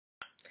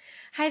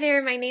Hi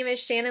there, my name is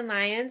Shannon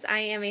Lyons. I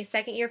am a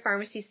second-year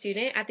pharmacy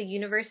student at the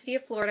University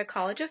of Florida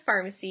College of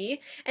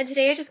Pharmacy, and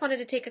today I just wanted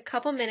to take a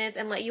couple minutes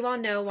and let you all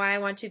know why I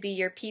want to be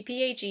your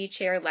PPAG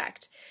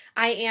Chair-elect.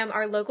 I am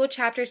our local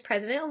chapter's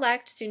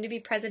president-elect, soon to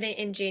be president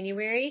in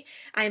January.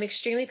 I am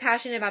extremely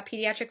passionate about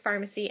pediatric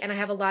pharmacy, and I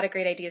have a lot of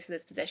great ideas for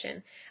this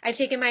position. I've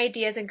taken my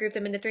ideas and grouped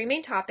them into three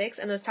main topics,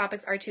 and those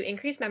topics are to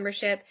increase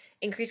membership,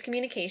 increase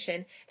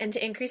communication, and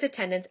to increase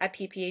attendance at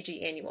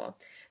PPAG Annual.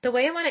 The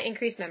way I want to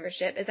increase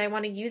membership is I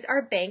want to use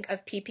our bank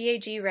of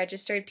PPAG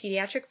registered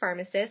pediatric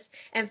pharmacists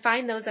and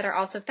find those that are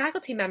also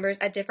faculty members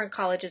at different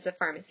colleges of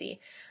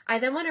pharmacy. I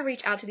then want to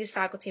reach out to these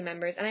faculty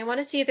members and I want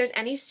to see if there's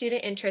any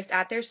student interest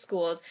at their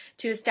schools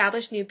to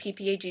establish new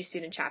PPAG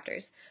student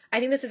chapters. I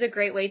think this is a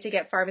great way to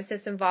get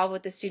pharmacists involved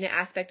with the student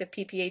aspect of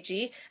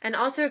PPAG and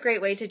also a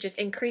great way to just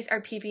increase our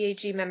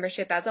PPAG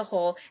membership as a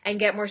whole and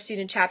get more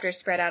student chapters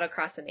spread out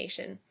across the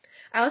nation.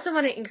 I also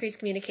want to increase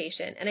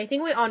communication, and I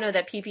think we all know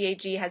that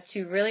PPAG has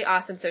two really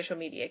awesome social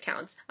media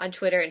accounts on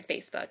Twitter and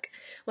Facebook.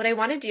 What I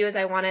want to do is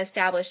I want to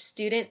establish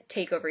student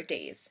takeover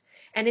days.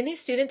 And in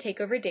these student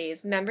takeover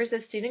days, members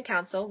of Student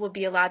Council will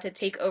be allowed to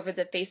take over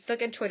the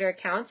Facebook and Twitter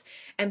accounts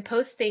and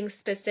post things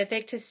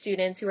specific to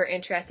students who are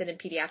interested in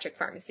pediatric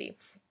pharmacy.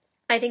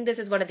 I think this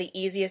is one of the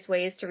easiest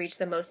ways to reach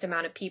the most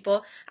amount of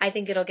people. I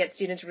think it'll get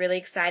students really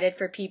excited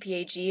for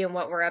PPAG and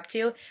what we're up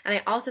to, and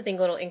I also think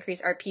it'll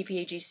increase our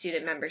PPAG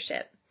student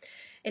membership.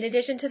 In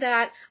addition to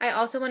that, I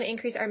also want to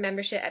increase our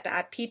membership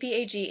at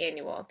PPAG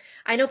Annual.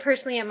 I know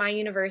personally at my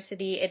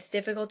university it's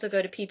difficult to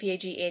go to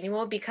PPAG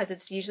Annual because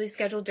it's usually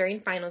scheduled during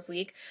finals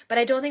week, but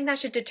I don't think that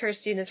should deter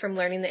students from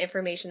learning the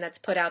information that's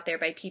put out there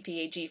by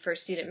PPAG for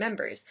student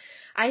members.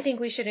 I think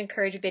we should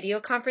encourage video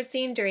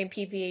conferencing during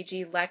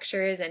PPAG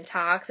lectures and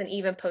talks and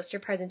even poster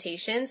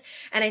presentations,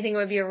 and I think it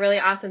would be a really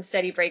awesome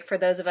study break for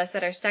those of us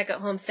that are stuck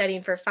at home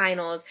studying for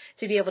finals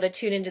to be able to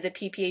tune into the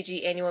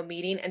PPAG Annual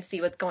meeting and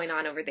see what's going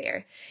on over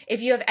there.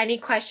 If you have any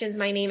questions,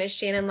 my name is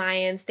Shannon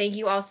Lyons. Thank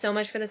you all so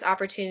much for this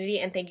opportunity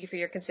and thank you for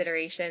your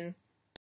consideration.